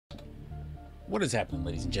What is happening,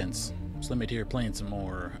 ladies and gents? Slimmate here playing some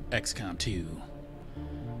more XCOM 2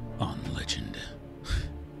 on Legend.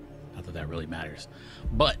 Not that that really matters.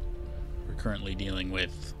 But we're currently dealing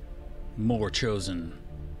with more Chosen,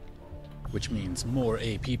 which means more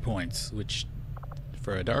AP points, which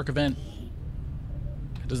for a dark event,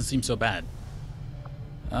 it doesn't seem so bad.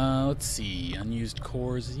 Let's see, unused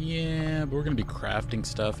cores, yeah, but we're going to be crafting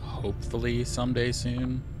stuff, hopefully, someday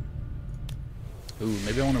soon. Ooh,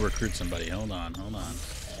 maybe I want to recruit somebody. Hold on.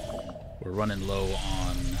 We're running low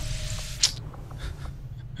on...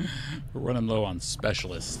 we're running low on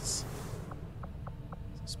specialists.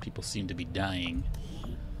 These people seem to be dying.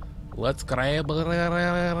 Let's grab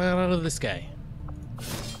this guy.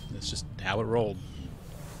 That's just how it rolled.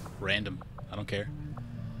 Random. I don't care.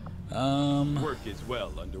 Work is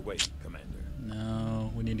well underway, Commander.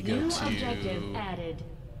 No, we need to go New to... objective added.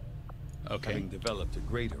 Okay. Having developed a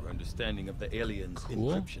greater understanding of the aliens'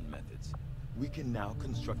 encryption methods, we can now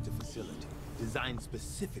construct a facility designed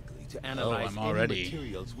specifically to analyze I'm already any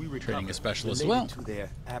materials we recover training a specialist. related Well, to their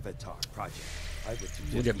Avatar project. I would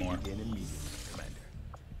suggest we'll get we more. begin immediately,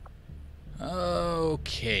 Commander.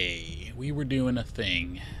 Okay, we were doing a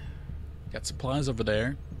thing. Got supplies over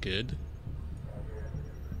there. Good.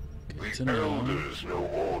 Good to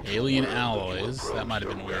know. Alien alloys. That might have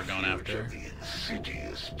been what we were going after. The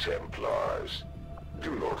insidious Templars.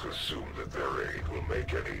 Do not assume that their aid will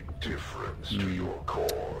make any difference to your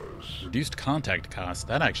cause. Reduced contact cost.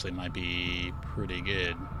 That actually might be pretty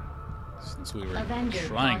good, since we were Avenger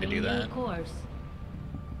trying to do plotting that. new course.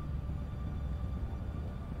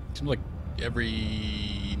 Seems like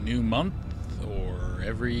every new month or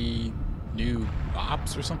every new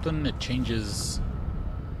ops or something, it changes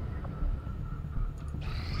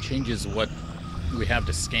what we have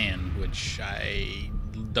to scan, which I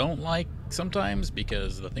don't like sometimes,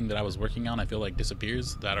 because the thing that I was working on I feel like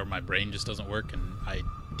disappears. That or my brain just doesn't work and I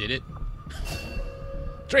did it.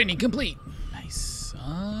 Training complete. Nice.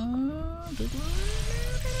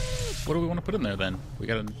 What do we want to put in there then? We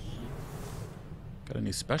got a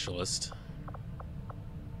new specialist.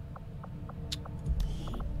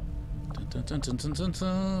 Dun, dun, dun, dun, dun,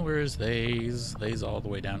 dun. Where's these? These all the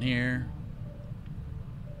way down here.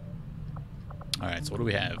 Alright, so what do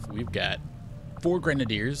we have? We've got 4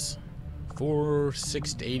 grenadiers, 4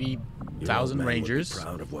 6 to 80,000 rangers,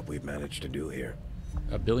 proud of what we've managed to do here.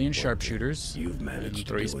 a billion sharpshooters, You've managed and to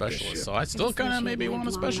 3 do with this specialists. ship. So I still kind of maybe want a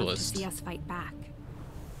Long enough specialist. to see us fight back.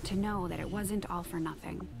 To know that it wasn't all for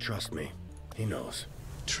nothing. Trust me, he knows.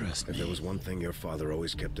 Trust If there me. was one thing your father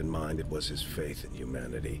always kept in mind, it was his faith in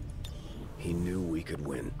humanity. He knew we could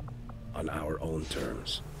win on our own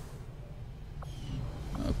terms.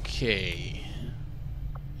 Okay.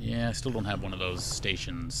 Yeah, I still don't have one of those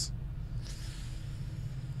stations.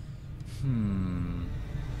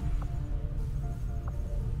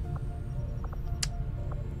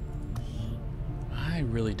 I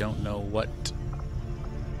really don't know what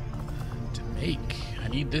to make. I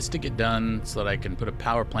need this to get done so that I can put a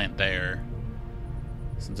power plant there,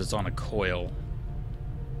 since it's on a coil.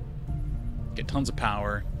 Get tons of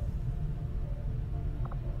power.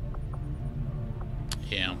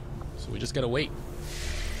 Yeah, so we just gotta wait.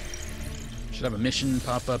 Should have a mission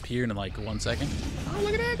pop up here in like 1 second. Oh,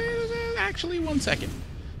 look at that! There's actually 1 second.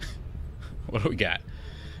 What do we got?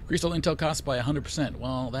 Increased all intel costs by 100%.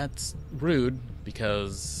 Well, that's rude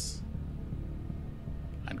because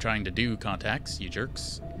I'm trying to do contacts, you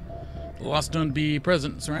jerks. The loss don't be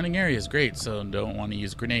present in surrounding areas. Great, so don't want to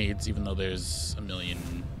use grenades, even though there's a million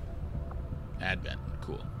advent.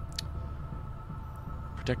 Cool.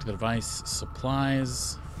 Protect the device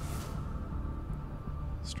supplies.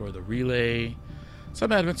 Store the relay.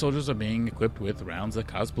 Some advent soldiers are being equipped with rounds that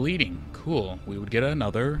cause bleeding. Cool. We would get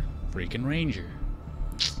another freaking ranger.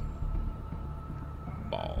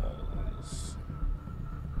 Balls.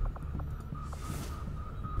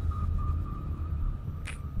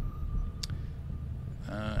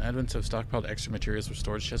 Advents have stockpiled extra materials for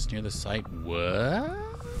storage chests near the site. What?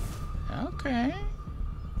 Okay.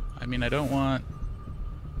 I mean, I don't want...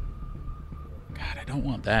 God, I don't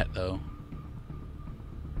want that, though.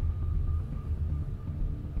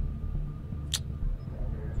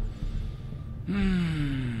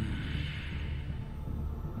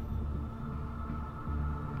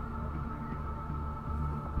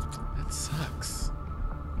 That sucks.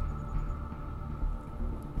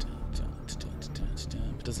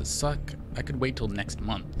 But does it suck? I could wait till next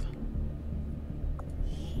month.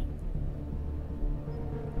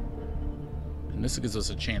 And this gives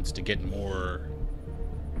us a chance to get more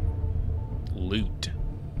loot.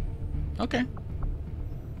 Okay.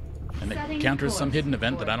 And it counters some hidden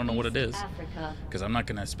event that I don't know what it is. Because I'm not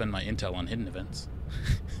going to spend my intel on hidden events.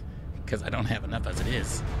 Because I don't have enough as it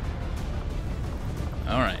is.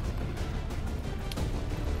 Alright.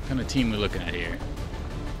 What kind of team we looking at here?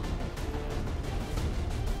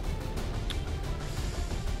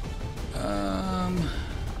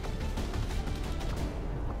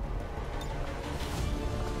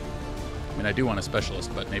 I mean, I do want a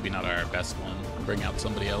specialist, but maybe not our best one. Bring out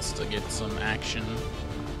somebody else to get some action.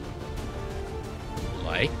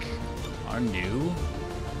 Like our new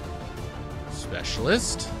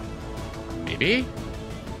specialist. Maybe?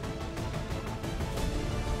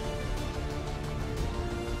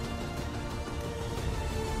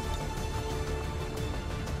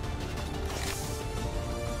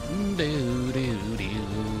 Do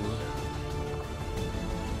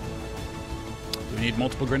we need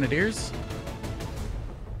multiple grenadiers?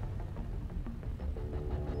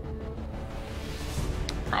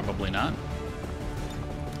 Probably not.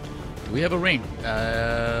 Do we have a ring?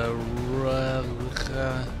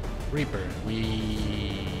 Reaper.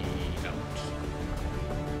 We don't.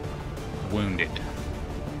 Wounded.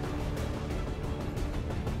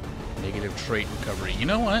 Negative trait recovery. You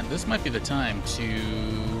know what? This might be the time to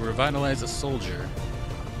revitalize a soldier.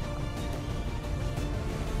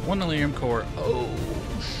 1 Elerium core. Oh,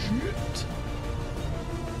 shit.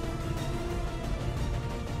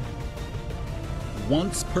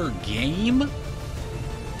 Once per game?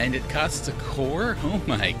 And it costs a core? Oh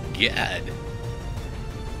my god.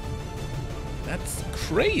 That's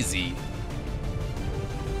crazy.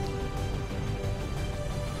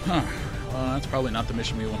 Huh. Well, that's probably not the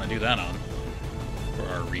mission we want to do that on. For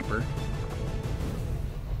our Reaper.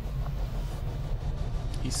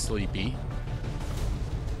 He's sleepy.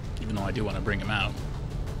 Even though I do want to bring him out.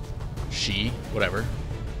 She, whatever.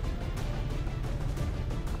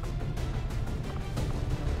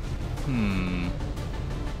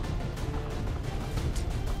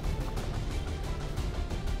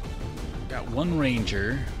 Got one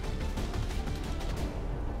ranger.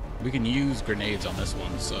 We can use grenades on this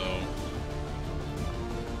one, so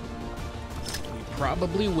we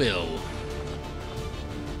probably will.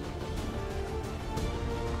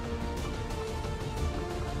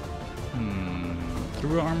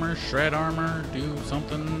 Through armor, shred armor, do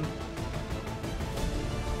something.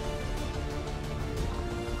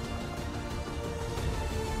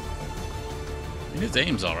 I mean, his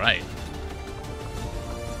aim's alright.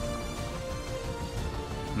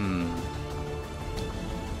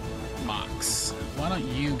 Mox. Why don't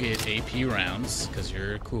you get AP rounds, because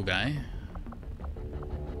you're a cool guy.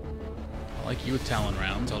 I like you with Talon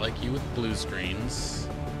rounds. I like you with blue screens.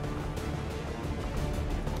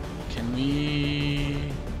 Can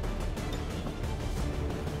we...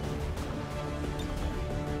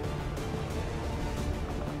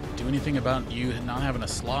 do anything about you not having a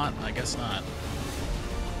slot? I guess not.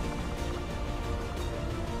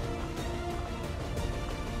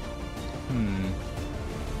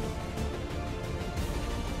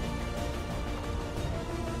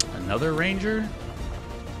 Another ranger?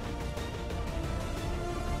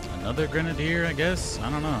 Another grenadier, I guess? I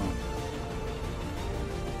don't know.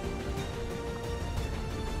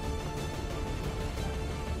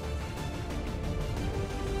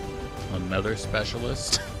 Another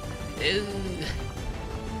specialist? Ew.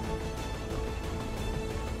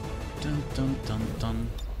 Dun dun dun dun.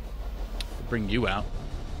 We'll bring you out.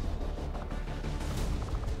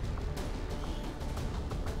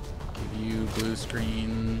 Give you blue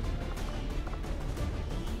screen.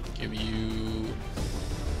 Give you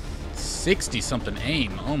 60 something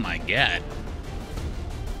aim. Oh my god.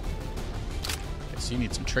 Guess you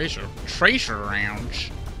need some tracer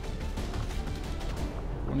rounds.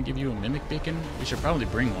 Want to give you a mimic beacon? We should probably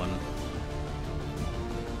bring one.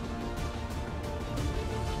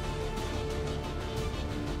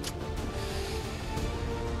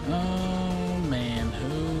 Oh man,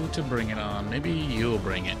 who to bring it on? Maybe you'll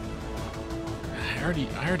bring it. I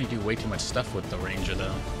already do way too much stuff with the ranger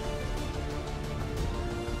though.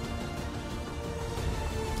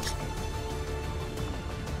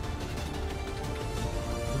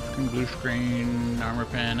 Blue screen, armor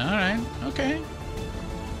pen. All right, okay.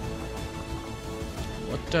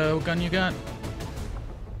 What gun you got?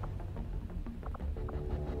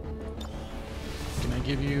 Can I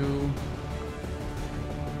give you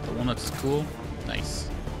the one that's cool? Nice.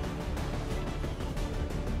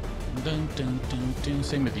 Dun, dun, dun, dun.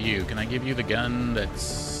 Same with you. Can I give you the gun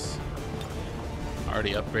that's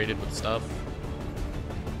already upgraded with stuff?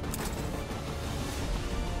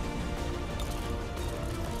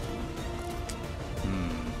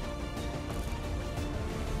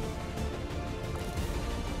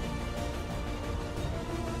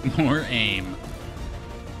 More aim.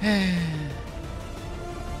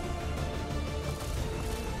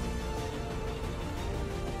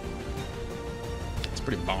 It's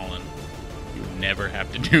pretty ballin'. You never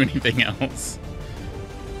have to do anything else.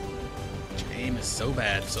 Your aim is so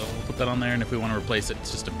bad, so we'll put that on there, and if we want to replace it,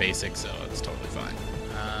 it's just a basic, so it's totally fine.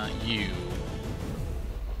 You.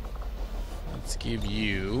 Let's give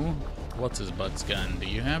you... What's his butt's gun? Do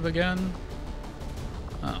you have a gun?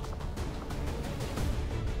 Oh.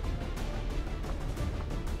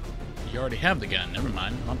 You already have the gun. Never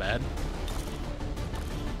mind. My bad.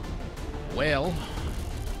 Well...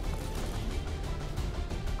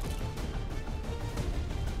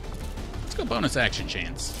 Let's go bonus action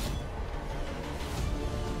chance.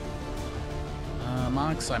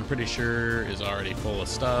 Mox, I'm pretty sure, is already full of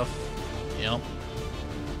stuff. Yep.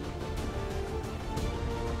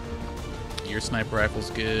 Your sniper rifle's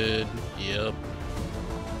good. Yep.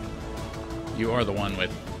 You are the one with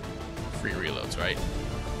free reloads, right?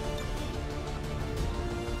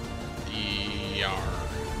 Yeah.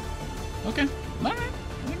 Okay. Alright.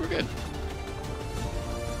 I think we're good.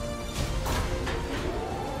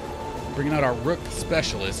 Bringing out our Rook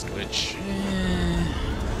Specialist, which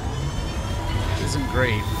isn't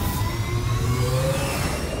great.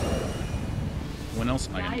 When else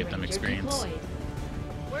am I going to get them experience?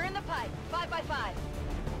 We're in the pipe. 5x5.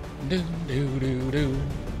 Do do do do.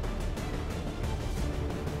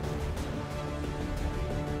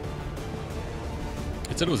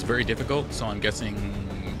 It said it was very difficult, so I'm guessing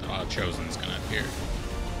Chosen's going to appear.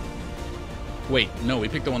 Wait, no, we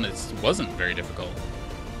picked the one that wasn't very difficult.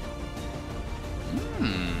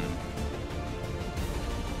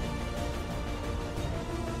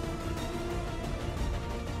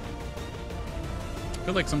 I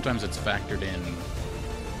feel like sometimes it's factored in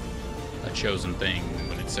a chosen thing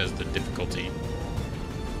when it says the difficulty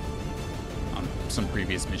on some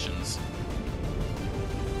previous missions.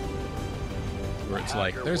 Where it's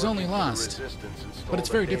like, there's only lost, but it's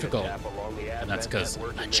very difficult. And that's because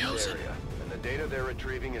I'm chosen. The data they're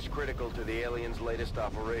retrieving is critical to the aliens' latest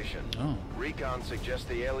operation. Oh. Recon suggests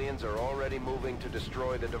the aliens are already moving to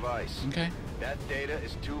destroy the device. Okay. That data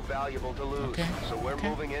is too valuable to lose, so we're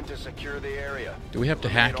moving in to secure the area. Do we have to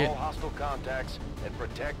hack it? All hostile contacts and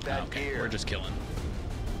protect that Okay, gear. we're just killing.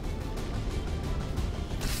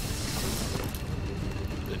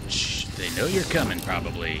 They know you're coming,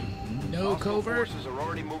 probably. No covert. Forces are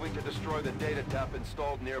already moving to destroy the data tap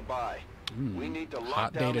installed nearby. We need to lock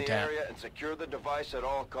hot down data the tap. area and secure the device at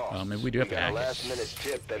all costs. Well, maybe we do have to got hack a it. last-minute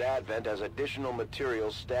tip that Advent has additional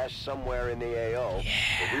materials stashed somewhere in the AO,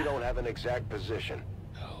 but we don't have an exact position.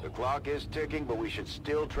 The clock is ticking, but we should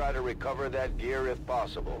still try to recover that gear if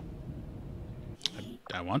possible.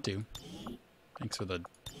 I want to. Thanks for the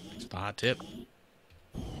hot tip.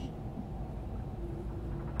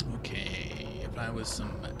 Okay, if I was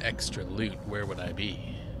some extra loot, where would I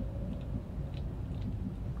be?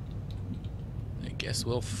 I guess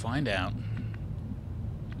we'll find out.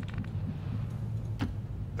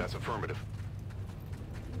 That's affirmative.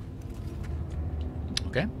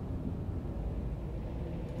 Okay.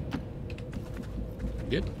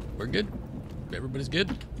 Good. We're good. Everybody's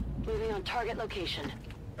good. Moving on target location.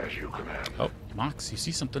 As you command. Oh, Mox, you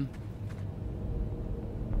see something?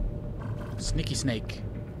 Sneaky snake.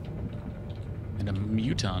 And a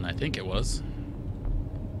muton, I think it was.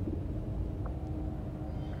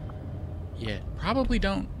 Yeah, probably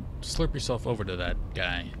don't slurp yourself over to that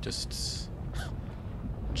guy. Just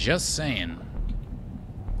saying.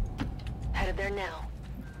 Headed there now.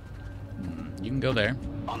 You can go there.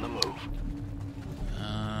 On the move.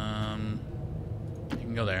 You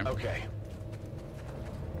can go there. Okay.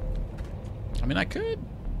 I mean, I could.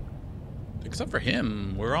 Except for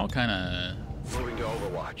him, we're all kind of... Moving to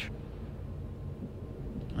Overwatch.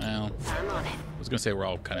 Well, I'm on it. I was going to say we're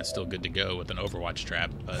all kind of still good to go with an Overwatch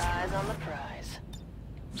trap, but Eyes on the prize.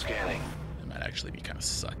 Scanning. it might actually be kind of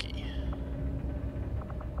sucky.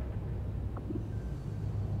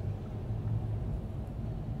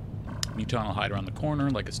 Muton will hide around the corner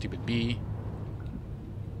like a stupid bee.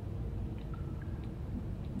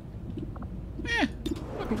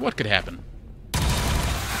 What could happen?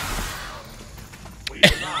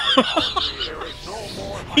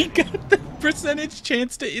 He got the percentage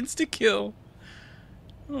chance to insta-kill.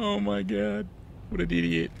 Oh my god. What an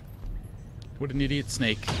idiot. What an idiot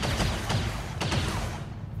snake.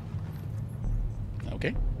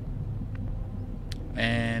 Okay.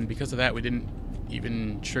 And because of that, we didn't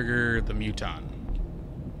even trigger the muton.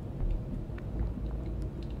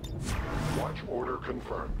 Watch order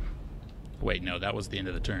confirmed. Wait, no, that was the end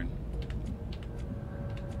of the turn.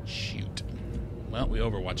 Shoot. Well, we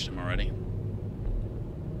overwatched him already.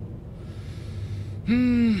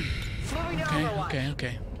 Moving to Okay, Overwatch.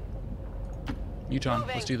 okay. Muton,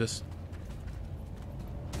 let's do this.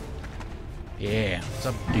 Yeah, what's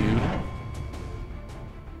up, dude?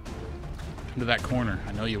 Come to that corner.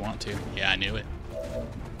 I know you want to. Yeah, I knew it.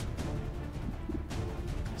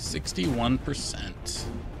 61%.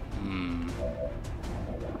 I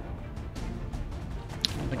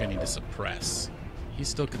don't think I need to suppress. He's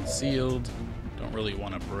still concealed. Don't really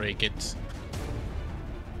want to break it.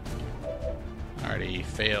 I already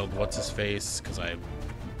failed what's his face because I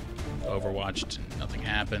overwatched and nothing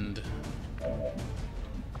happened.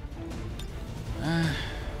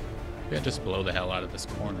 Maybe I just blow the hell out of this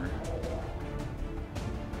corner.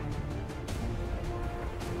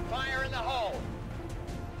 Fire in the hole.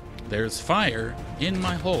 There's fire in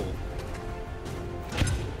my hole.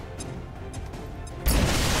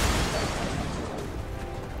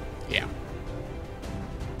 Yeah.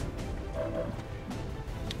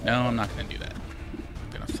 No, I'm not gonna do that. I'm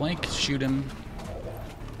gonna flank, shoot him.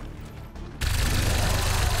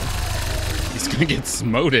 He's gonna get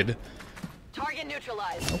smoted. Target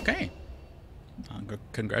neutralized. Okay.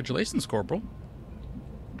 Congratulations, Corporal.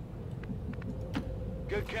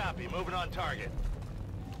 Good copy. Moving on target.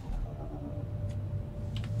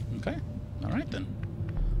 Okay. All right then.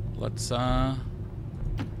 Let's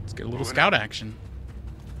get a little scout action.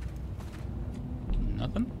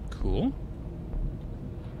 Nothing. Cool.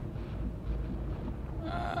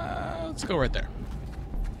 Let's go right there.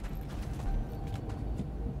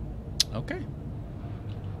 Okay.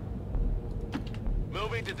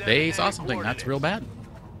 Moving to They saw something. That's real bad.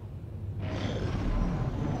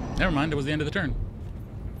 Never mind. It was the end of the turn.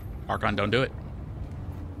 Archon, don't do it.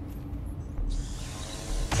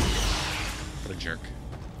 What a jerk.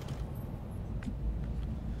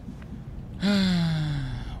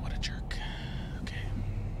 What a jerk. Okay.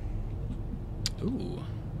 Ooh.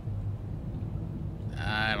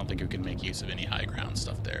 I don't think we can make use of any high ground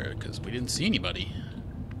stuff there because we didn't see anybody.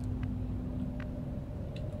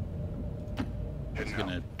 It's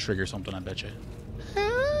gonna trigger something, I bet you.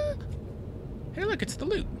 Hey, look, it's the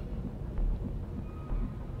loot.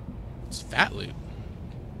 It's fat loot.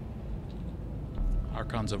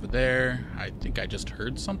 Archon's over there. I think I just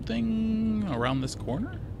heard something around this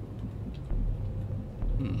corner.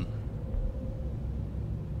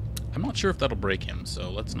 I'm not sure if that'll break him, so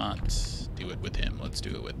let's not do it with him. Let's do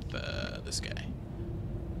it with this guy.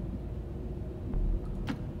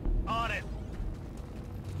 On it.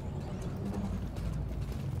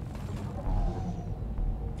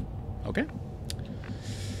 Okay.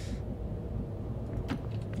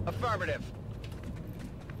 Affirmative.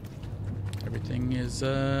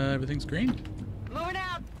 Everything's green. Moving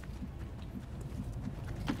out.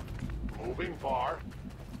 Moving far.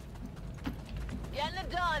 Getting it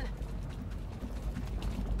done.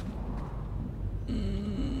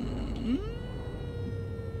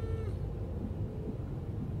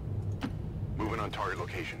 Moving on target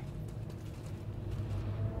location.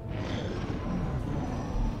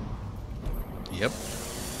 Yep.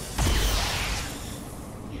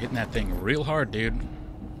 You're hitting that thing real hard, dude.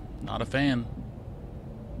 Not a fan.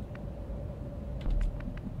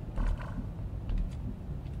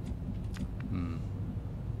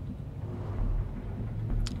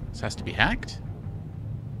 This has to be hacked?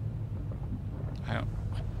 How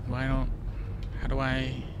do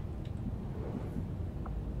I...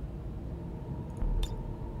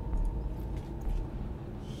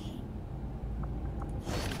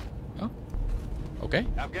 Oh. Okay.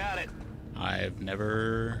 I've got it. I've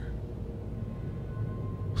never...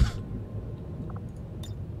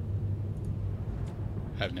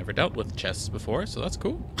 I've never dealt with chests before, so that's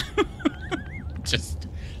cool. just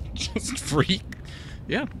freak.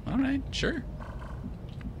 Yeah, alright, sure.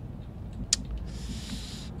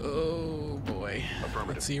 Oh boy.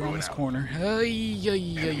 Let's see around this corner. Oh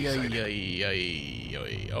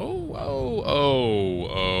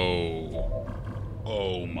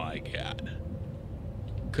my god.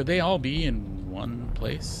 Could they all be in one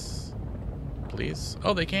place? Please?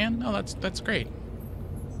 Oh, they can? Oh, that's great.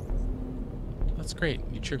 That's great.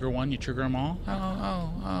 You trigger one, you trigger them all?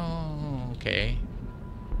 Oh, okay.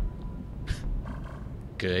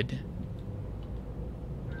 Good.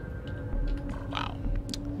 Wow.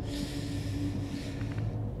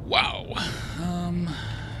 Wow. I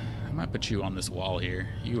might put you on this wall here.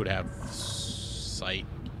 You would have sight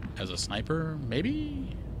as a sniper,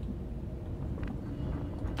 maybe?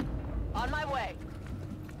 On my way.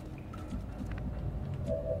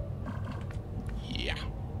 Yeah.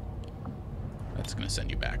 That's gonna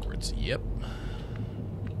send you backwards. Yep.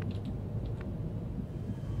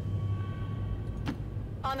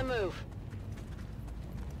 On the move.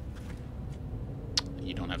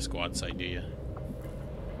 have squad sight, do you?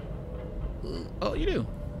 Oh, you do.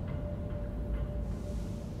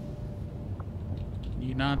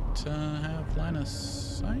 You not have line of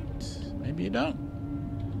sight? Maybe you don't.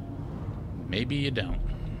 Maybe you don't.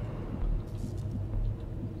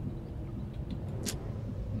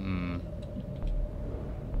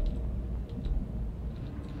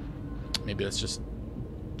 Maybe that's just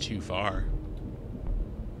too far.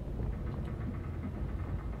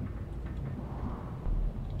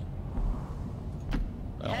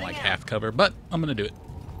 I don't like half cover, but I'm gonna do it.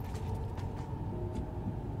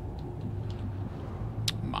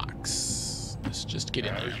 Mox. Let's just get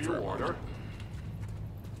in there for a moment.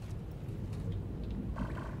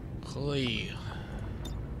 Holy.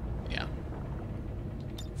 Yeah.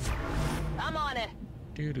 I'm on it.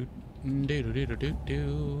 Do-do.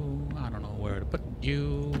 Do-do-do-do-do-do. I don't know where to put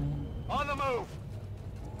you. On the move.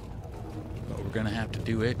 But we're gonna have to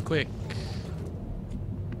do it quick.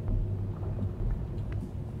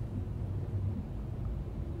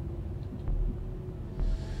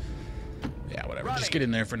 Yeah, whatever. Running. Just get in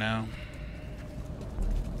there for now.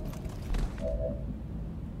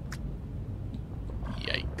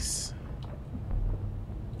 Yikes.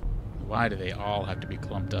 Why do they all have to be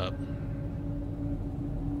clumped up?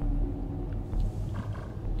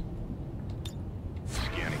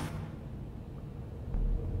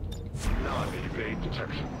 Non-evade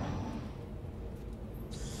detection.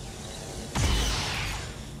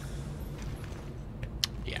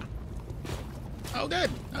 Yeah. Oh, good.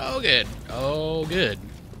 Oh, good. Oh, good.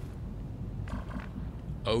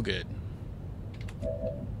 Oh, good.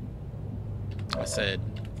 I said,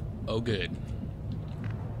 oh, good.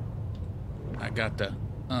 I got the,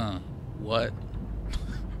 what?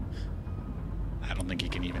 I don't think he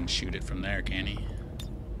can even shoot it from there, can he?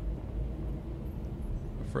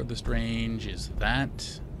 Furthest range is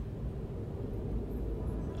that.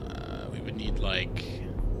 We would need like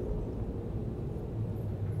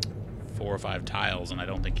 4 or 5 tiles, and I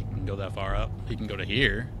don't think he can go that far up. He can go to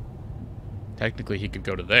here. Technically, he could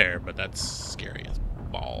go to there, but that's scary as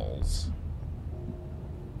balls.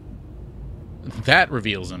 That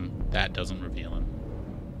reveals him. That doesn't reveal him.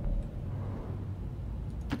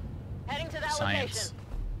 Heading to that Science. location.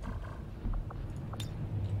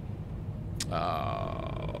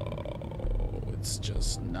 Oh, it's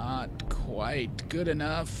just not quite good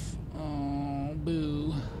enough. Oh,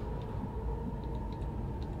 boo.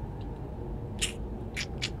 I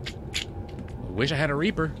wish I had a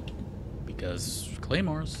Reaper, because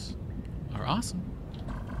Claymores are awesome.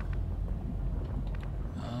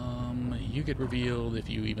 You get revealed if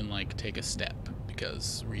you even, like, take a step,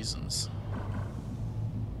 because reasons.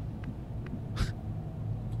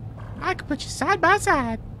 I could put you side by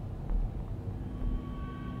side.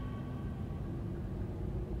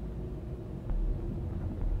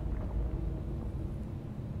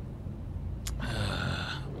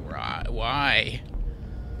 Why?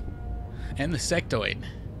 And the sectoid.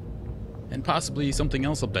 And possibly something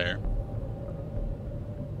else up there.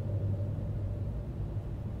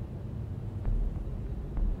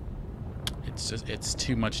 It's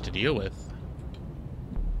too much to deal with.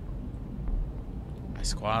 My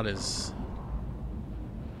squad is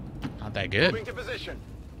not that good. Moving to position.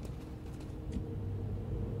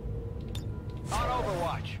 On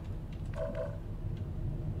Overwatch.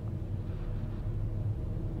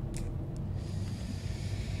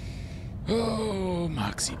 Oh,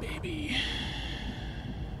 Moxie baby.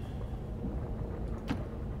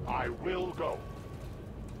 I will go.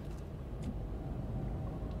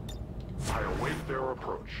 I await their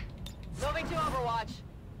approach. Moving to Overwatch.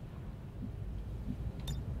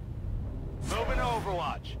 Moving to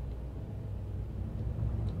Overwatch.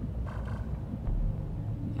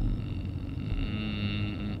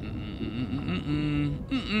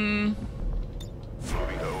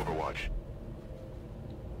 Moving to Overwatch.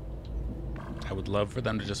 I would love for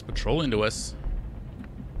them to just patrol into us.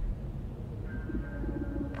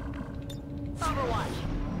 Overwatch.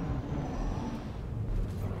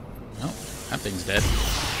 Well, that thing's dead.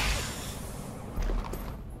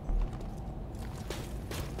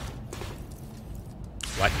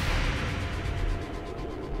 What?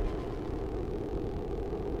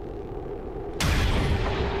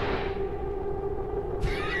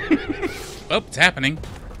 Oh, it's happening.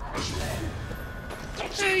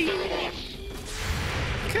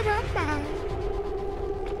 Come on, man.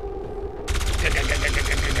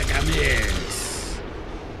 Miss.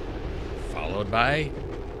 Followed by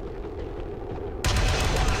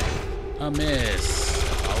a miss.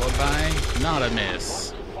 Followed by not a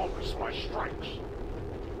miss. Focus my strikes.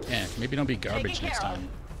 Yeah, maybe don't be garbage Taken next care of. time.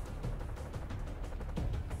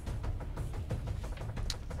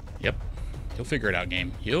 Yep. You'll figure it out,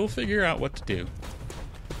 game. You'll figure out what to do.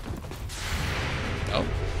 Oh.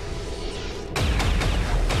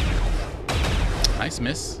 Nice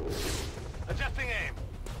miss. Adjusting aim.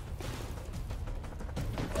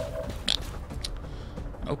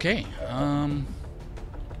 Okay.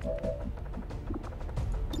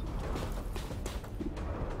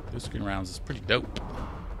 Blue screen rounds is pretty dope.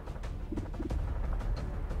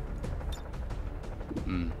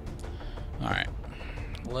 Alright.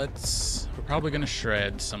 We're probably gonna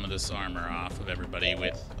shred some of this armor off of everybody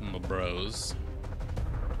with my bros.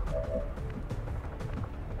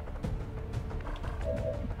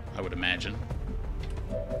 I would imagine.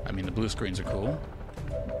 I mean, the blue screens are cool.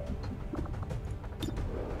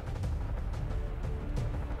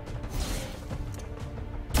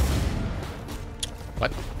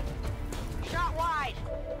 What? Shot wide.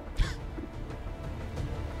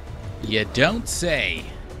 You don't say.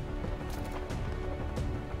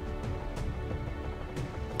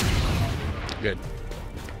 Good.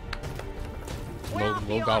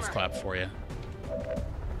 Low golf clap for you.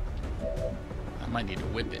 I might need to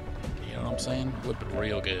whip it. You know what I'm saying? Whip it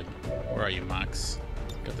real good. Where are you, Mox?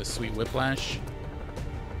 Got this sweet whiplash.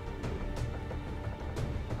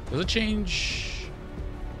 Does it change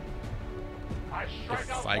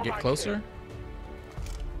if I get closer?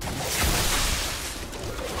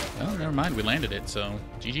 Oh, never mind. We landed it, so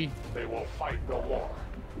GG. They will fight no more.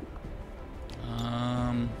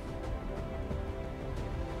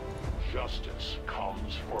 Justice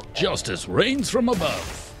comes for all. Justice reigns from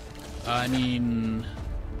above. I mean,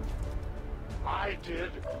 I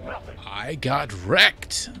did nothing. I got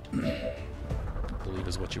wrecked. I believe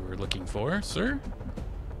is what you were looking for, sir.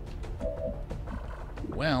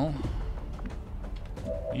 Well,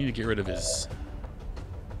 we need to get rid of his.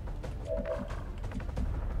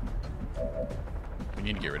 We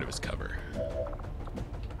need to get rid of his cover.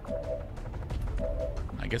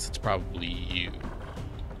 I guess it's probably you.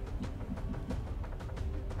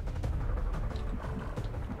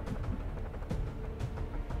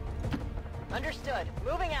 Understood.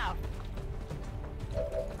 Moving out.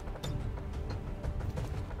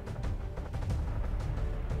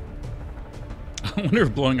 I wonder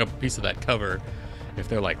if blowing up a piece of that cover, if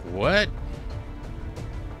they're like, what?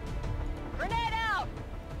 Grenade out.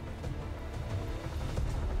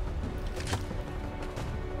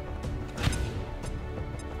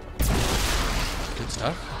 Good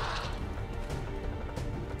stuff.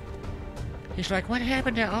 He's like, what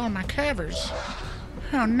happened to all my covers?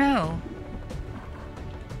 Oh no.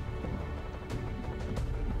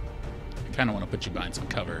 I kind of want to put you behind some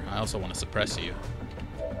cover. I also want to suppress you.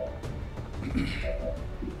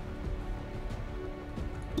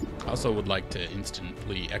 I also would like to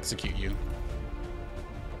instantly execute you.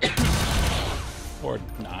 Or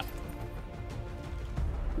not.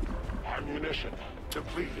 Ammunition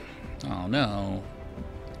depleted. Oh no.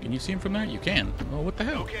 Can you see him from there? You can. Well, what the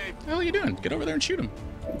hell? Okay. What the hell are you doing? Get over there and shoot him.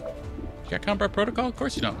 You got combat protocol? Of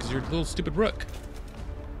course you don't, because you're a little stupid rook.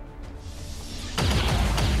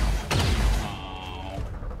 Oh.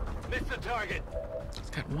 Missed the target. It's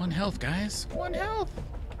got 1 health, guys. 1 health.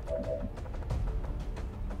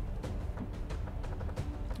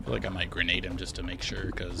 I feel like I might grenade him just to make sure,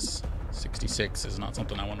 because 66 is not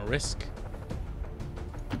something I want to risk.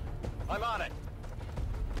 I'm on it.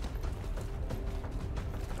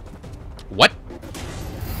 What?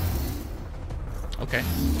 Okay.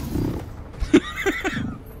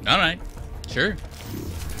 Alright. Sure.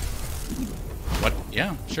 What?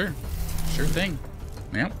 Yeah, sure. Sure thing.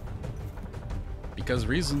 Yep. Because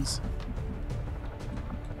reasons.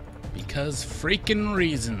 Because freaking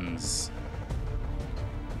reasons.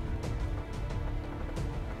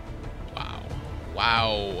 Wow.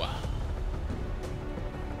 Wow.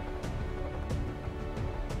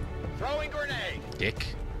 Throwing grenade. Dick.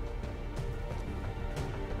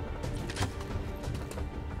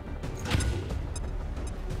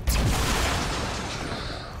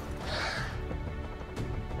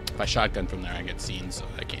 If I shotgun from there, I get seen, so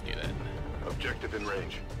I can't do that. Objective in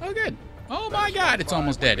range. Oh, good. Oh my god, it's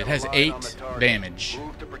almost dead. It has 8 damage.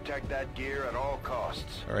 Move to protect that gear at all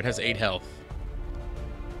costs. Or it has 8 health.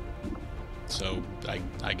 So,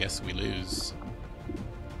 I guess we lose.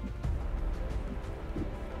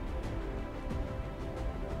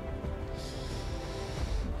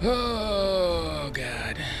 Oh,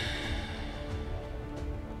 God.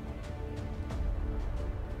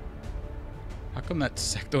 How come that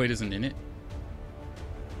sectoid isn't in it?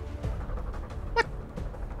 What?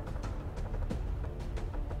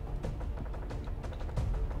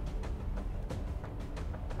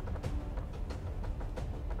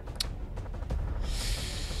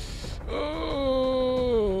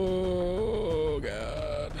 Oh.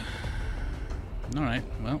 Alright,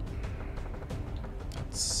 well.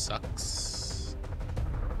 That sucks.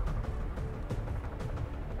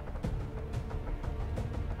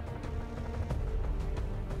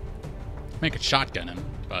 Make it shotgun him,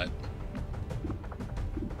 but...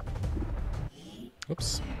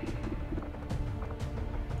 Whoops.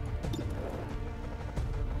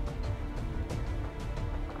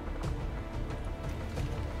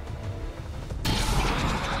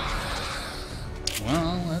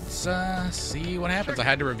 Well, let's see what happens. I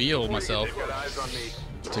had to reveal myself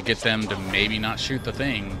to get them to maybe not shoot the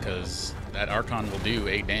thing, because that Archon will do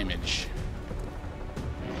 8 damage.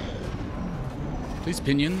 Please,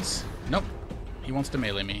 pinions. Nope. He wants to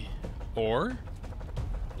melee me. Or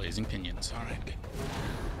blazing pinions. Alright, good.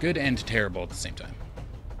 Good and terrible at the same time.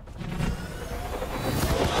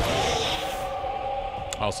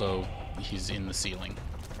 Also, he's in the ceiling.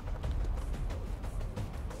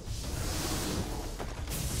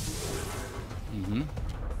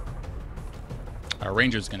 Our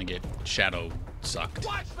ranger's gonna get shadow sucked.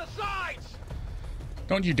 Watch the sides!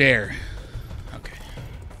 Don't you dare. Okay.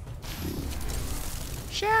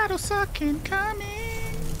 Shadow sucking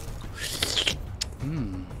coming.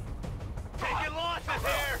 Taking losses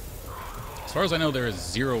here! As far as I know, there is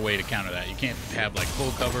 0 way to counter that. You can't have like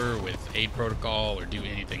full cover with aid protocol or do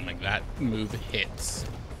anything like that. Move hits.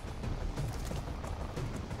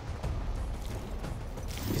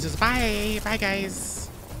 He says bye, bye guys.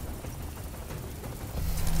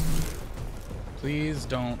 Please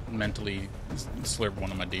don't mentally slurp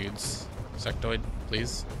one of my dudes. Sectoid,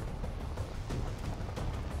 please.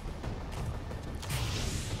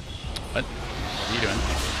 What? What are you doing?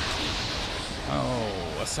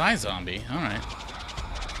 Oh, a Psy zombie. Alright.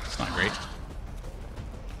 It's not great.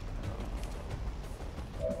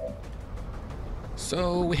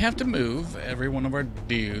 So we have to move every one of our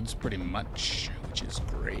dudes pretty much, which is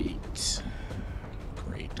great.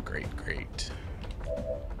 Great, great, great.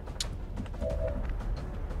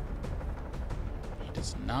 He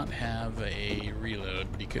does not have a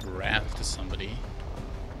reload, but he could wrath to somebody.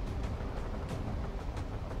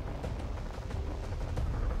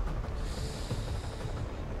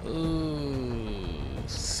 Ooh,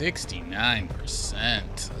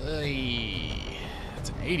 69%. Ay, that's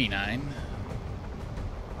an 89.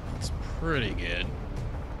 That's pretty good.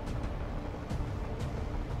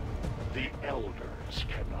 The elders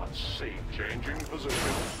cannot save changing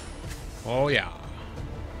position. Oh yeah.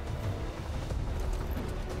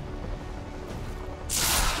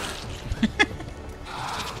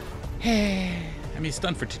 Hey, I mean, he's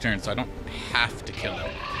stunned for 2 turns, so I don't have to kill him.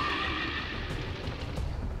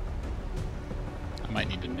 I might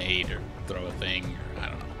need to nade or throw a thing, or I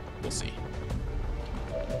don't know. We'll see.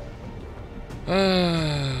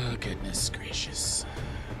 Oh, goodness gracious.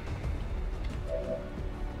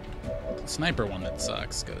 The sniper one that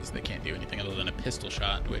sucks, because they can't do anything other than a pistol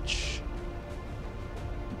shot, which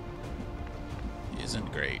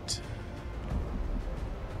isn't great.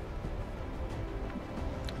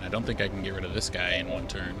 And I don't think I can get rid of this guy in 1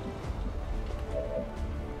 turn.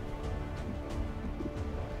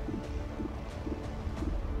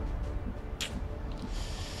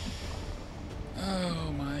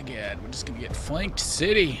 Oh my god, we're just gonna get flanked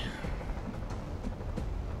city.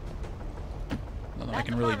 Nothing I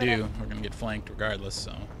can really do. We're gonna get flanked regardless,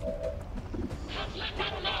 so.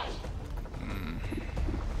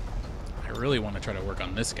 I really want to try to work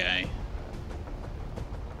on this guy.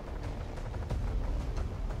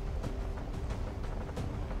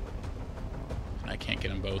 I can't get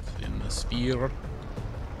them both in the sphere.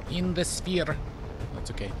 In the sphere.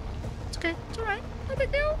 That's okay. It's okay. It's alright. No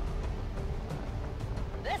big deal.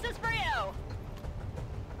 This is for you.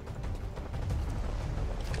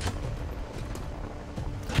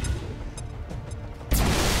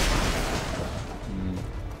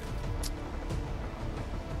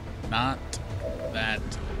 Not that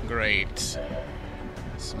great.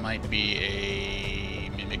 This might be a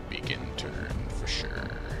Mimic Beacon turn for sure.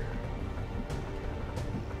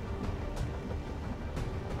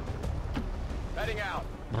 Heading out.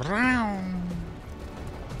 Round.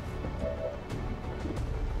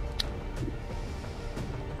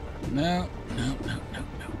 No.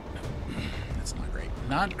 That's not great.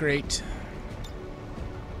 Not great.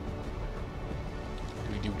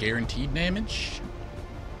 Do we do guaranteed damage?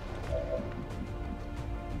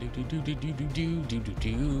 I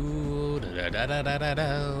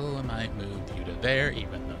might move you to there,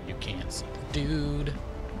 even though you can't see the dude.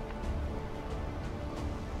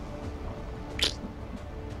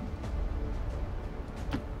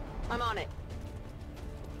 I'm on it.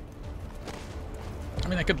 I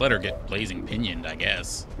mean, I could let her get blazing pinioned, I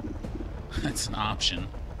guess. That's an option.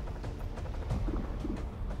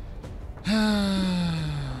 Oh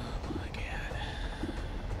my god.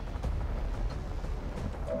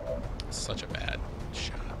 Such a bad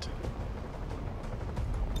shot.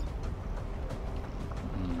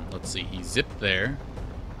 Let's see, he zipped there.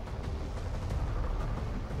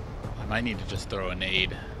 I might need to just throw a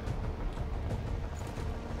nade.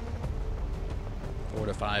 4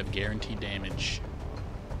 to 5 guaranteed damage.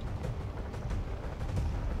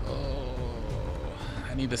 Oh,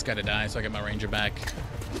 I need this guy to die so I get my ranger back.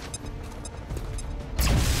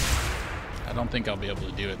 I don't think I'll be able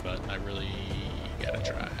to do it, but I really gotta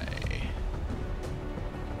try.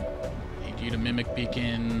 Need you to mimic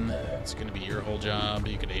beacon. It's gonna be your whole job.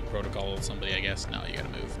 You could aid protocol somebody, I guess. No, you gotta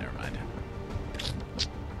move. Never mind.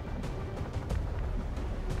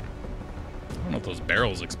 I don't know if those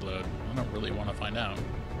barrels explode. I don't really want to find out.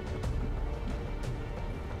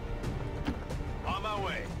 On my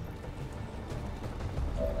way.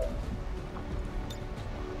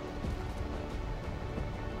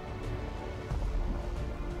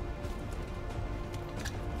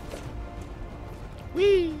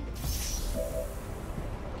 Whee!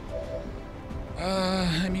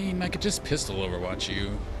 I mean, I could just pistol overwatch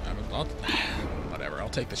you. Whatever, I'll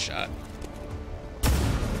take the shot.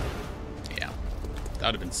 Yeah, that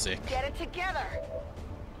would have been sick. Get it together.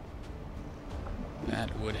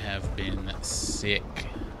 That would have been sick.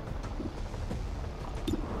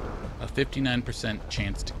 A 59%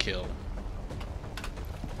 chance to kill.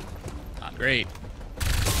 Not great.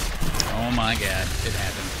 Oh my god, it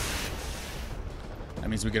happened. That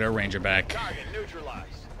means we get our ranger back. Target neutralized.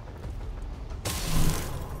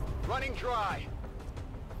 Running dry.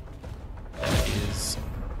 That is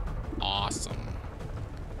awesome.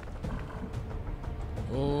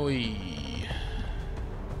 Oi.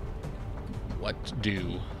 What to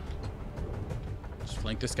do? Just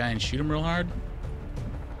flank this guy and shoot him real hard?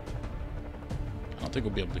 I don't think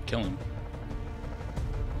we'll be able to kill him.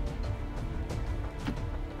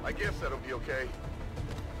 I guess that'll be okay.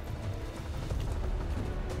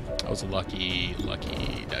 That was a lucky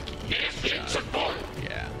ducky shot.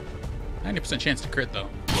 Yeah. 90% chance to crit, though.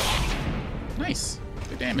 Nice.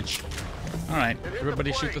 Good damage. Alright,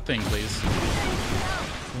 everybody shoot the thing, please.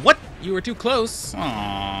 What? You were too close.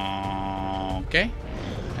 Aww. Okay.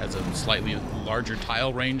 Has a slightly larger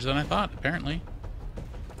tile range than I thought, apparently.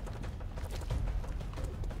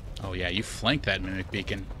 Oh yeah, you flanked that mimic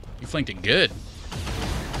beacon. You flanked it good.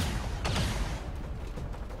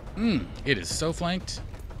 It is so flanked.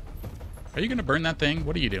 Are you gonna burn that thing?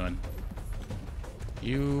 What are you doing?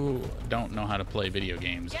 You don't know how to play video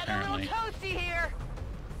games, apparently. Getting a little toasty here.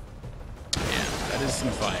 Yeah, that is some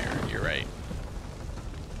fire. You're right.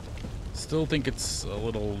 Still think it's a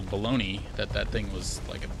little baloney that that thing was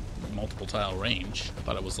like a multiple tile range. I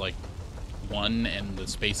thought it was like 1 and the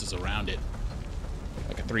spaces around it,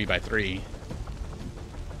 like a 3x3.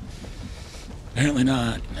 Apparently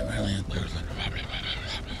not. You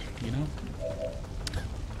know?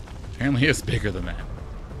 Apparently it's bigger than that.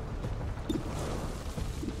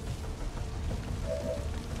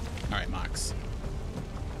 Alright, Mox.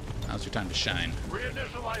 Now's your time to shine.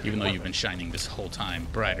 Even though you've been shining this whole time,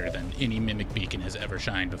 brighter than any mimic beacon has ever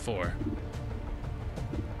shined before.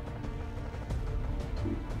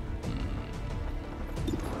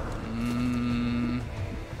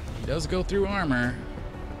 He does go through armor.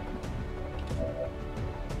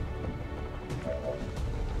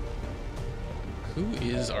 Who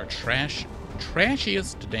is our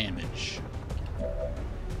trashiest damage?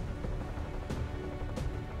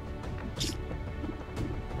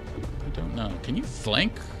 I don't know. Can you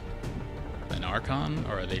flank an Archon,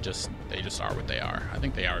 or are they just are what they are? I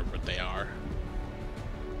think they are what they are.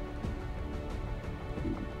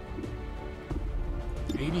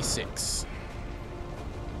 $86.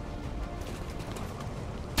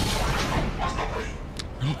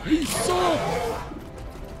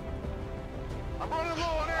 I'm running low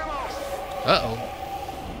on ammo. Uh-oh.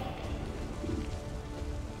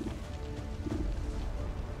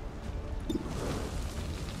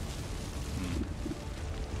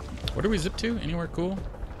 Where do we zip to? Anywhere cool?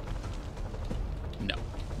 No.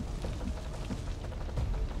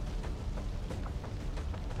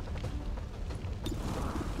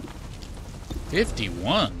 $51.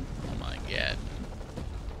 Oh my god.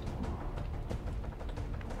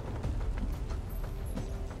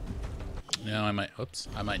 No, I might. Oops.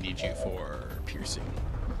 I might need you for piercing.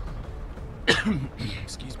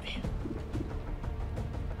 Excuse me.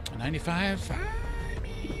 95? I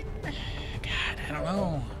mean, God, I don't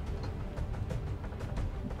know.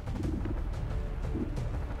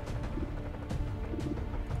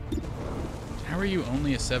 How are you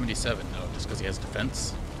only a 77? No, just because he has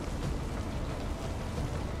defense?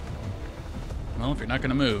 Well, if you're not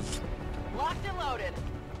gonna move. Locked and loaded.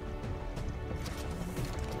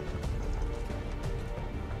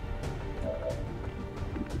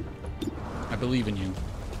 I believe in you.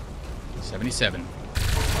 77. Good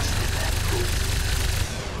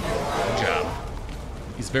job.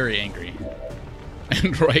 He's very angry.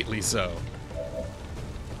 And rightly so.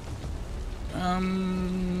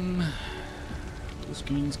 Blue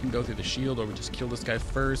screens can go through the shield, or we just kill this guy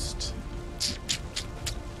first.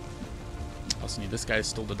 Also need this guy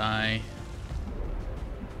still to die.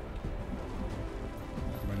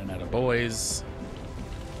 Running out of boys.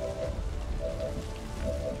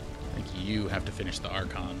 I think you have to finish the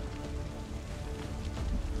Archon.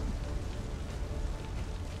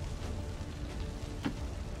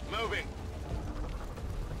 Moving.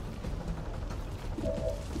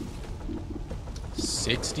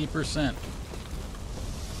 60%.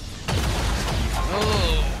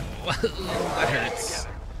 Oh, that hurts.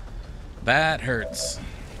 That hurts.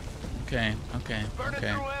 Okay, okay, okay.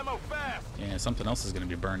 Ammo fast. Yeah, something else is gonna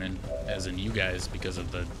be burning, as in you guys, because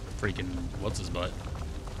of the freaking what's his butt.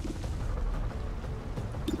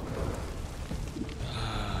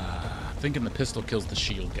 I'm thinking the pistol kills the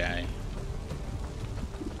shield guy.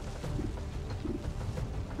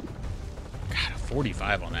 God, a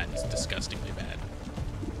 45 on that is disgustingly bad.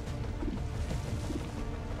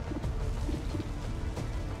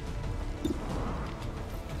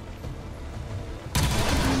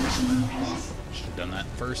 Should have done that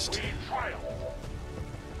first.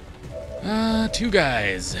 2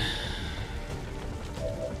 guys.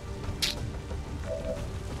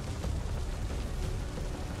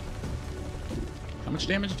 How much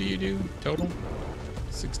damage do you do total?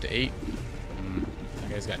 6 to 8. That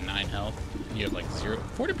guy's got 9 health. And you have like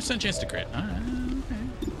 40% chance to crit. Alright, okay.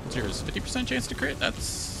 What's yours? 50% chance to crit?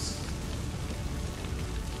 That's...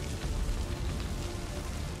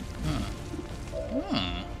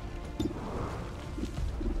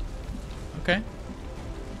 Okay.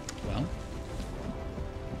 Well.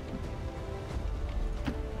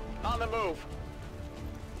 On the move.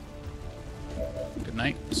 Good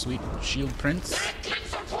night, sweet shield prince.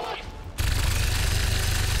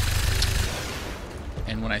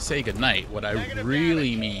 And when I say good night, what I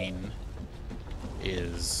really mean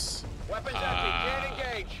is Weapons empty. Can't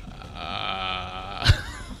engage.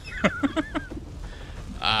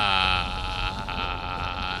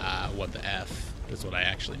 What the F is what I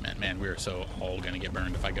actually meant. Man, we are so all gonna get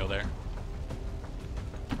burned if I go there.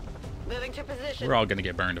 Moving to position. We're all gonna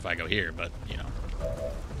get burned if I go here, but you know.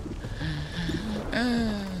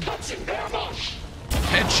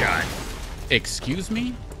 Headshot. Excuse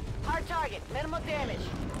me? Hard target. Minimal damage.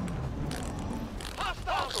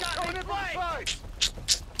 Hostiles coming in from the side.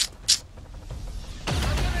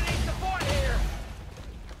 I'm gonna need support here.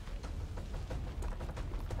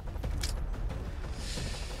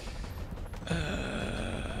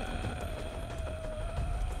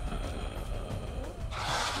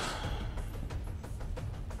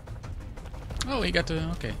 Oh, he got to...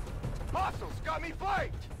 Okay. Hostiles got me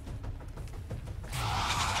flanked.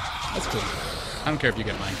 That's cool. I don't care if you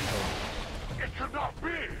get mind control. It should not be.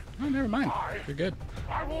 Oh, never mind. You're good.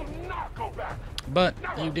 I will not go back. But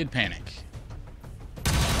you did panic.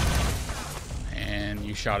 And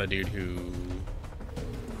you shot a dude who...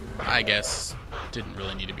 I guess didn't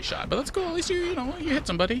really need to be shot. But that's cool. At least you know, you hit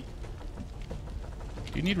somebody.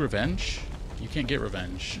 Do you need revenge? You can't get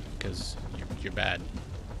revenge because you're bad.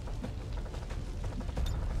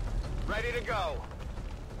 Ready to go.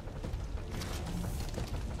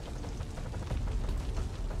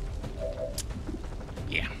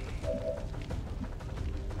 Yeah.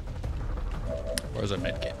 Where's our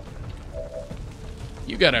med kit?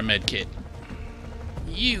 You got our med kit.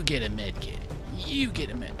 You get a med kit. You get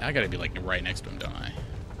a med. I gotta be like right next to him, don't I?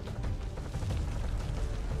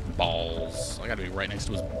 Balls. I gotta be right next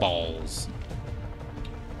to his balls.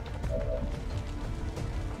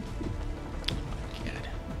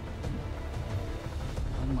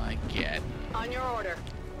 Oh my god. On your order.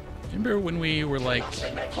 Remember when we were like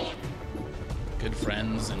good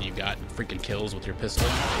friends and you got freaking kills with your pistol?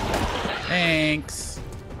 Thanks.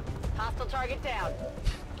 Hostile target down.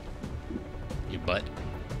 You butt.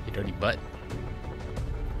 You dirty butt.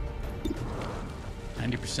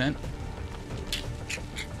 90%.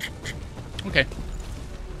 Okay.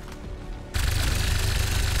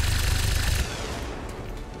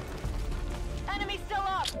 Enemy still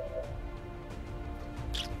up.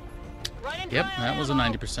 Run into Yep, my that was a ammo.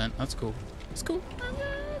 90%. That's cool. That's cool.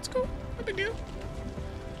 That's cool. Not a big deal.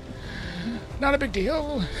 Not a big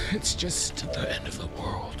deal. It's just the end of the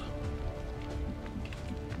world.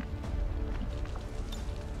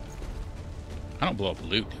 I don't blow up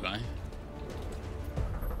loot, do I?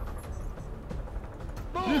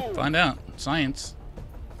 Move! Find out. Science.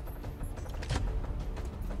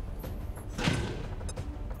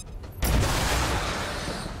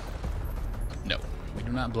 No, we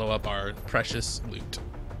do not blow up our precious loot.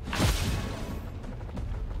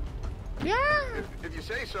 Yeah. If you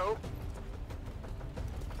say so.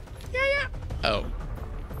 Yeah. Oh.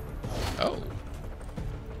 Oh.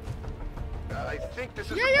 I think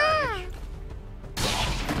this is Yeah. package.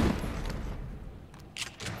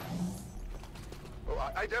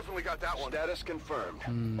 Oh, I definitely got that one. Status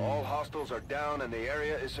confirmed. All hostiles are down and the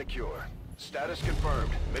area is secure. Status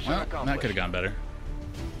confirmed. Mission Well, accomplished. that could have gone better.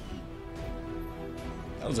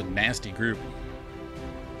 That was a nasty group.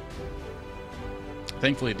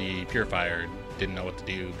 Thankfully, the Purifier didn't know what to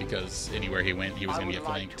do because anywhere he went, he was going to get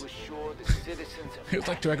flanked. He was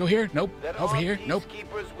like, do I go here? Nope. Over here? Nope.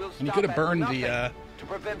 And he could have burned the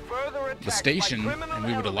station and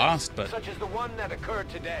we would have lost, but such as the one that occurred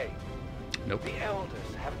today. nope. The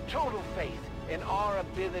elders have total faith in our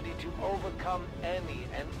ability to overcome any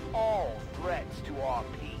and all threats to our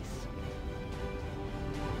peace.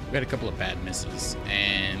 We had a couple of bad misses,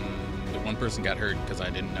 and the one person got hurt because I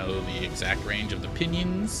didn't know the exact range of the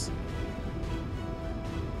pinions.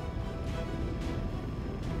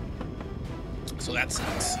 So that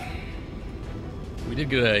sucks. We did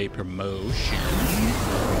get a promotion.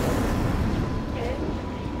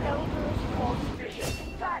 Elders false vision.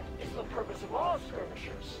 That is the purpose of all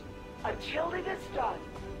skirmishers. Until it is done,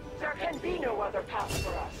 there can be no other path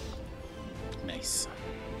for us. Nice.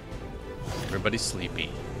 Everybody's sleepy.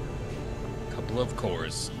 Couple of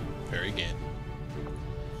cores. Very good.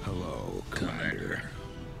 Hello, Commander.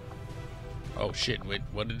 Oh shit, wait,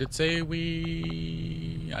 what did it say?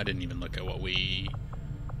 I didn't even look at what we...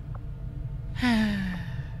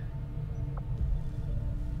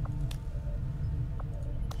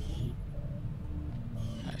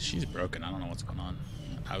 She's broken. I don't know what's going on.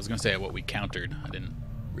 I was gonna say what we countered. I didn't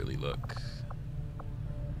really look.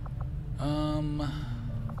 4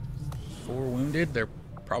 wounded. They're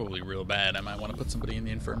probably real bad. I might want to put somebody in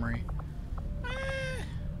the infirmary.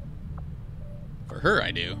 For her,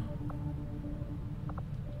 I do.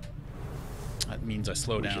 That means I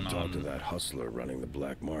slow down We should talk to on... that hustler running the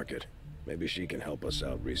black market. Maybe she can help us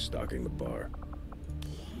out restocking the bar.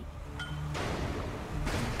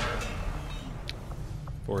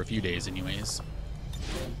 For a few days, anyways.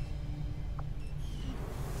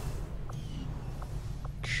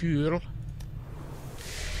 Cool.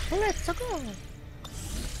 Let's go.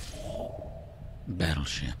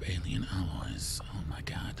 Battleship, alien alloys. Oh my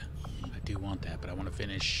god. I do want that, but I want to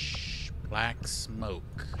finish Black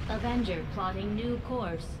Smoke. Avenger plotting new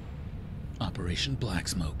course. Operation Black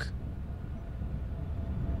Smoke.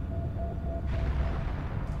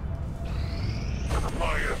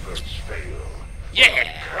 My efforts fail.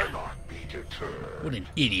 Yeah! Cannot be deterred. What an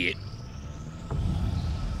idiot.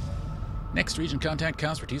 Next region contact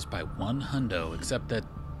cost reduced by 1 hundo, except that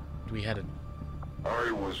we had a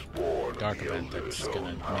I was born dark of the event that's elders' gonna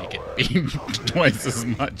own make it power. be twice as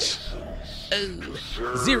much. To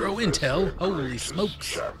serve Zero as intel. their Holy greatest smokes.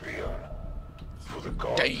 Champion. For the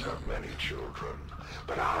gods Damn. have many children,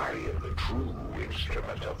 but I am the true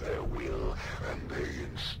instrument of their will, and they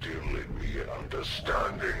instill in me an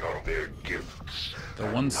understanding of their gifts. The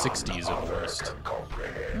that 160s none are the other worst. can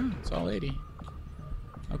comprehend. It's all 80.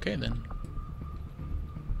 Okay then.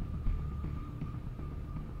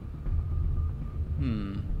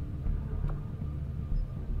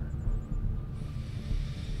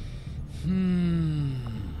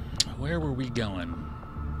 Where were we going?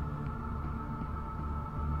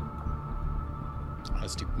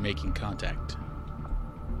 As to making contact.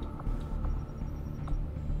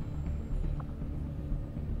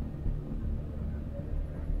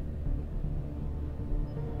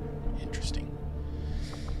 Interesting.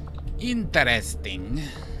 Interesting.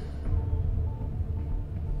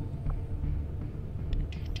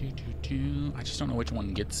 I just don't know which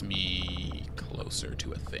one gets me closer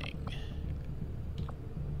to a thing.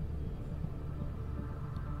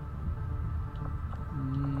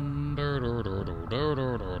 I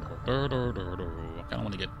kind of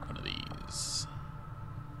want to get one of these.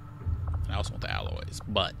 And I also want the alloys,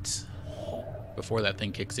 but before that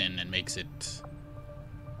thing kicks in and makes it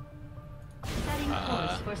Setting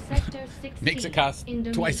course for Sector 16. makes it cost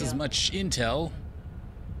twice as Indonesia. much intel,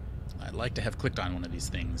 I'd like to have clicked on one of these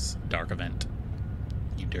things. Dark event.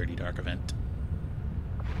 You dirty dark event.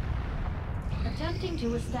 Attempting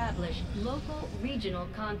to establish local regional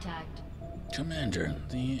contact. Commander,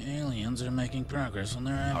 the aliens are making progress on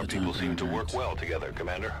their avatar. Our people seem to work project. well together,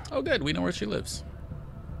 Commander. Oh good, we know where she lives.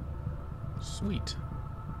 Sweet.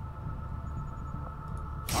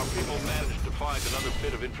 Our people managed to find another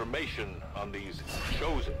bit of information on these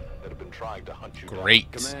Chosen that have been trying to hunt you down.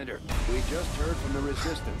 Great. Commander, we just heard from the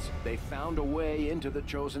Resistance. They found a way into the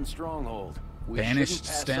Chosen stronghold. We Banished shouldn't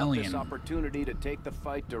pass Stallion. up this opportunity to take the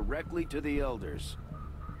fight directly to the Elders.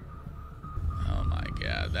 Oh my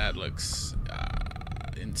god, that looks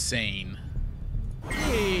insane.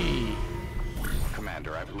 Hey!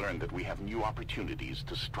 Commander, I've learned that we have new opportunities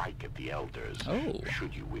to strike at the Elders. Oh.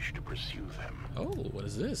 Should you wish to pursue them. Oh, what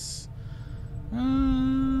is this?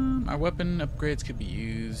 Our weapon upgrades could be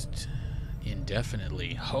used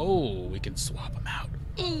indefinitely. Oh, we can swap them out.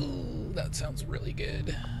 Ooh, that sounds really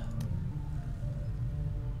good.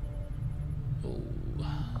 Oh.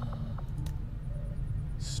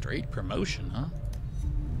 Straight promotion, huh?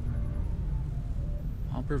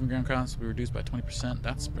 All proven ground costs will be reduced by 20%.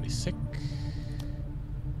 That's pretty sick.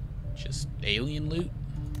 Just alien loot.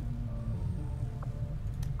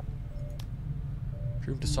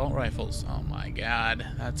 Improved assault rifles. Oh my god.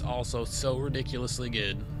 That's also so ridiculously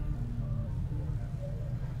good.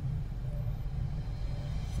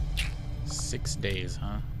 6 days,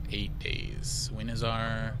 huh? 8 days. When is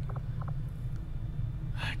our...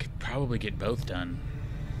 I could probably get both done.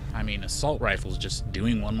 I mean, assault rifles just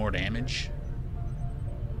doing 1 more damage.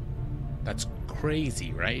 That's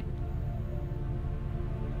crazy, right?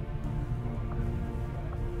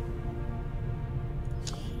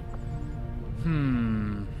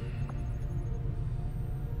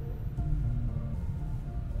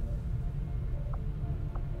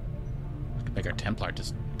 Could make our Templar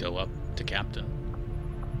just go up to Captain.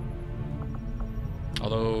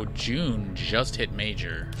 Although June just hit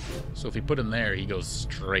Major, so if we put him there, he goes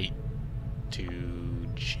straight to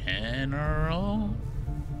General.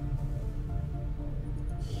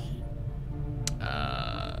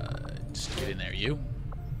 Just get in there, you.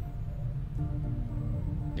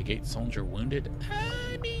 Negate soldier wounded.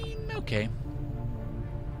 I mean, okay.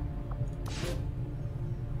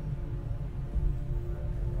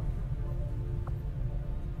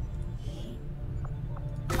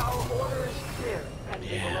 Our order is clear, and we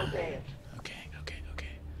will obey it. Okay.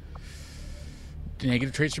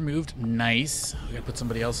 Negative traits removed. Nice. We gotta put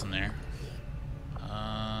somebody else in there.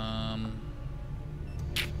 I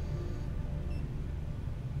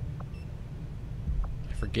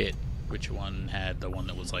forget which one had the one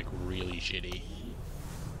that was like really shitty.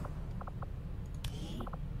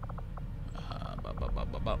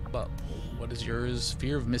 What is yours?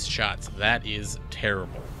 Fear of missed shots. That is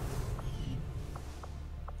terrible.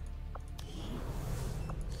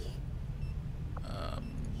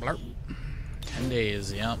 Blarp. 10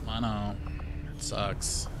 days. Yep, I know. It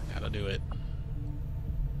sucks. Gotta do it.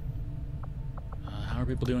 How are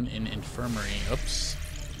people doing in infirmary? Oops.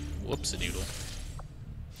 Whoops-a-doodle.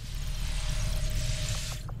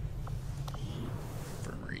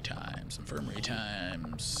 Infirmary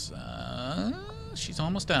times. She's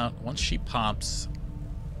almost out. Once she pops,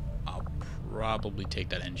 I'll probably take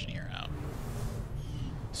that engineer out.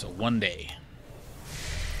 So 1 day.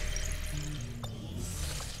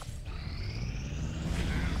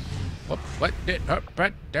 What did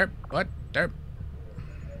what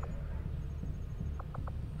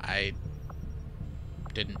I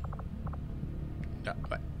didn't.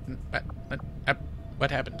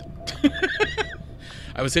 What happened?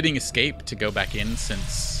 I was hitting escape to go back in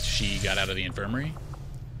since she got out of the infirmary.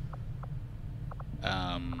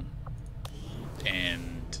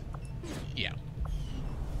 And yeah,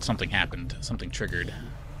 something happened. Something triggered.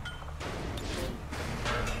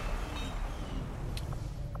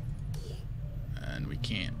 And we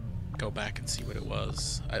can't go back and see what it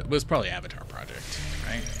was. It was probably Avatar Project,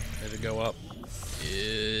 right? Did it go up?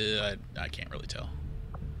 I can't really tell.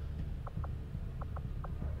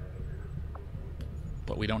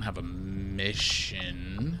 But we don't have a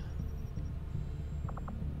mission.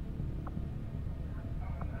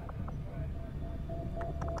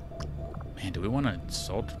 Man, do we want to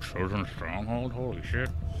assault the Chosen Stronghold? Holy shit.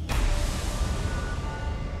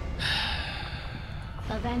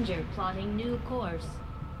 Avenger plotting new course.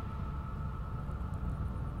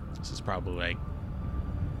 This is probably like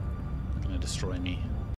gonna destroy me.